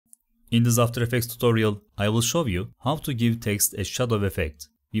In this After Effects tutorial, I will show you how to give text a shadow effect.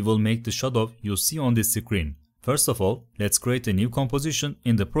 We will make the shadow you see on this screen. First of all, let's create a new composition.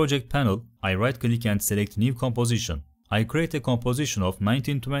 In the project panel, I right click and select new composition. I create a composition of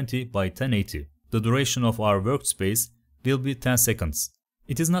 1920 by 1080. The duration of our workspace will be 10 seconds.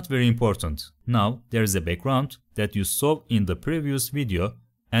 It is not very important. Now there is a background that you saw in the previous video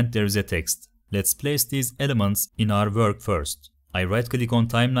and there is a text. Let's place these elements in our work first. I right click on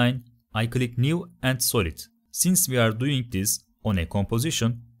timeline, I click new and solid. Since we are doing this on a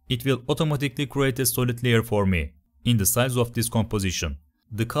composition, it will automatically create a solid layer for me in the size of this composition.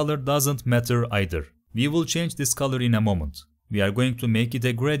 The color doesn't matter either. We will change this color in a moment. We are going to make it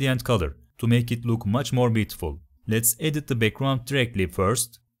a gradient color to make it look much more beautiful. Let's edit the background directly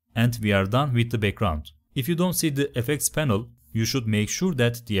first, and we are done with the background. If you don't see the effects panel, you should make sure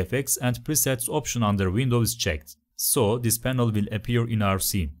that the effects and presets option under window is checked. So this panel will appear in our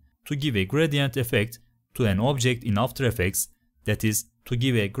scene. To give a gradient effect to an object in After Effects, that is, to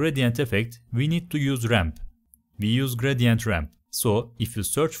give a gradient effect, we need to use ramp. We use gradient ramp. So if you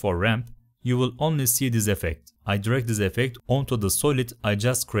search for ramp, you will only see this effect. I drag this effect onto the solid I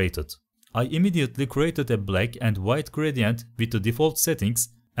just created. I immediately created a black and white gradient with the default settings,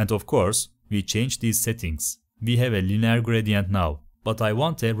 and of course, we change these settings. We have a linear gradient now, but I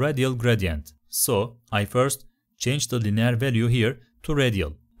want a radial gradient. So I first change the linear value here to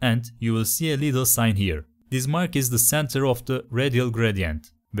radial, and you will see a little sign here. This mark is the center of the radial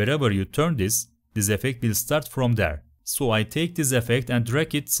gradient. Wherever you turn this effect will start from there. So I take this effect and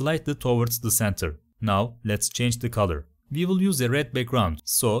drag it slightly towards the center. Now let's change the color. We will use a red background,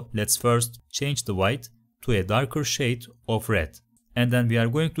 so let's first change the white to a darker shade of red. And then we are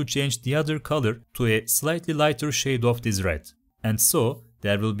going to change the other color to a slightly lighter shade of this red. And so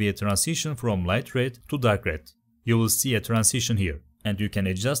there will be a transition from light red to dark red. You will see a transition here, and you can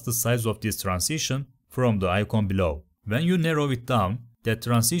adjust the size of this transition from the icon below. When you narrow it down, that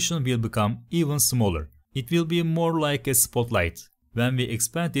transition will become even smaller. It will be more like a spotlight. When we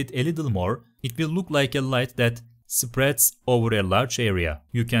expand it a little more, it will look like a light that spreads over a large area.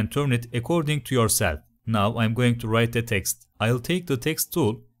 You can turn it according to yourself. Now I'm going to write a text. I'll take the text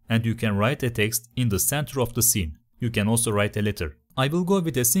tool and you can write a text in the center of the scene. You can also write a letter. I will go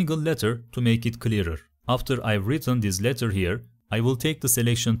with a single letter to make it clearer. After I've written this letter here, I will take the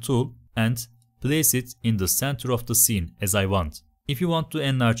selection tool and place it in the center of the scene as I want. If you want to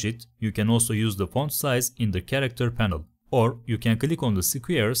enlarge it, you can also use the font size in the character panel, or you can click on the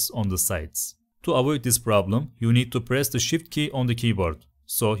squares on the sides. To avoid this problem, you need to press the Shift key on the keyboard,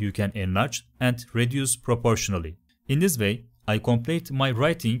 so you can enlarge and reduce proportionally. In this way, I complete my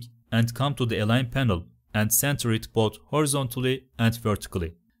writing and come to the Align panel and center it both horizontally and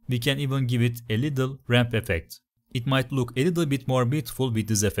vertically. We can even give it a little ramp effect. It might look a little bit more beautiful with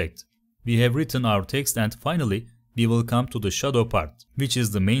this effect. We have written our text and finally, we will come to the shadow part, which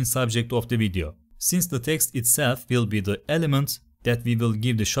is the main subject of the video. Since the text itself will be the element that we will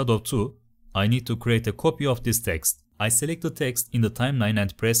give the shadow to, I need to create a copy of this text. I select the text in the timeline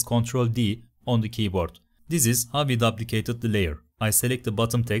and press Ctrl D on the keyboard. This is how we duplicated the layer. I select the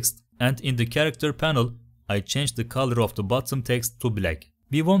bottom text and in the character panel, I change the color of the bottom text to black.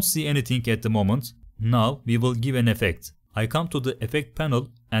 We won't see anything at the moment. Now we will give an effect. I come to the effect panel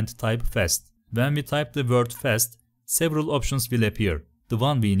and type fast. When we type the word fast, several options will appear. The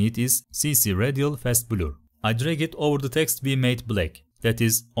one we need is CC Radial Fast Blur. I drag it over the text we made black, that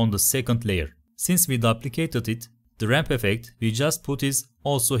is on the second layer. Since we duplicated it, the ramp effect we just put is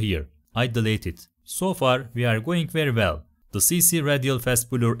also here. I delete it. So far we are going very well. The CC Radial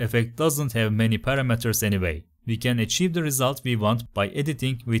Fast Blur effect doesn't have many parameters anyway. We can achieve the result we want by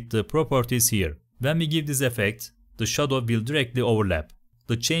editing with the properties here. When we give this effect, the shadow will directly overlap.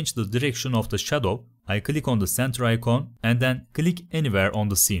 To change the direction of the shadow, I click on the center icon and then click anywhere on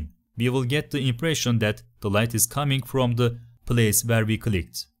the scene. We will get the impression that the light is coming from the place where we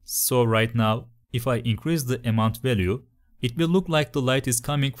clicked. So right now, if I increase the amount value, it will look like the light is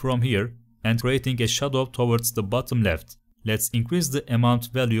coming from here and creating a shadow towards the bottom left. Let's increase the amount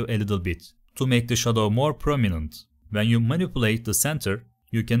value a little bit to make the shadow more prominent. When you manipulate the center,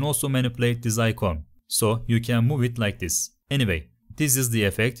 you can also manipulate this icon. So you can move it like this. Anyway, this is the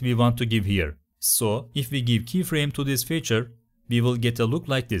effect we want to give here. So if we give keyframe to this feature, we will get a look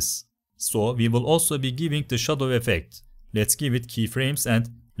like this. So we will also be giving the shadow effect. Let's give it keyframes and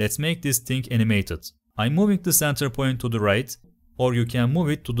let's make this thing animated. I'm moving the center point to the right, or you can move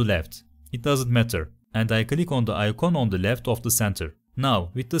it to the left. It doesn't matter. And I click on the icon on the left of the center.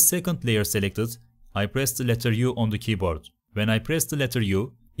 Now with the second layer selected, I press the letter U on the keyboard. When I press the letter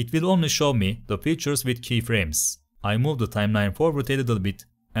U, it will only show me the features with keyframes. I move the timeline forward a little bit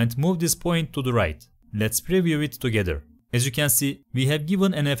and move this point to the right. Let's preview it together. As you can see, we have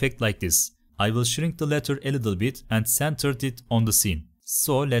given an effect like this. I will shrink the letter a little bit and centered it on the scene.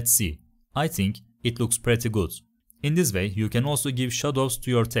 So let's see. I think it looks pretty good. In this way, you can also give shadows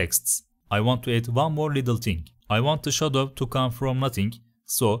to your texts. I want to add one more little thing. I want the shadow to come from nothing,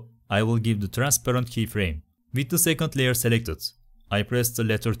 so I will give the transparent keyframe. With the second layer selected, I press the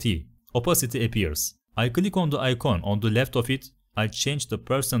letter T. Opacity appears. I click on the icon on the left of it. I change the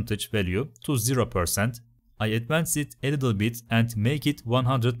percentage value to 0%. I advance it a little bit and make it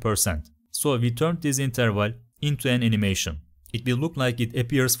 100%. So we turned this interval into an animation. It will look like it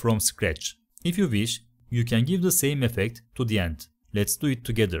appears from scratch. If you wish, you can give the same effect to the end. Let's do it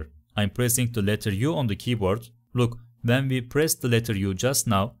together. I'm pressing the letter U on the keyboard. Look, when we pressed the letter U just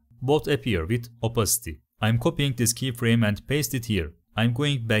now, both appear with opacity. I'm copying this keyframe and paste it here. I'm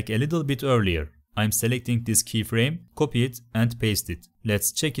going back a little bit earlier. I'm selecting this keyframe, copy it and paste it.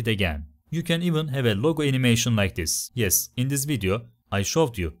 Let's check it again. You can even have a logo animation like this. Yes, in this video, I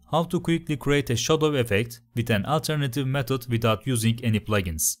showed you how to quickly create a shadow effect with an alternative method without using any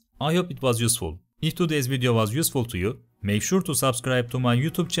plugins. I hope it was useful. If today's video was useful to you, make sure to subscribe to my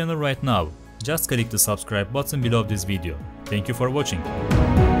YouTube channel right now. Just click the subscribe button below this video. Thank you for watching.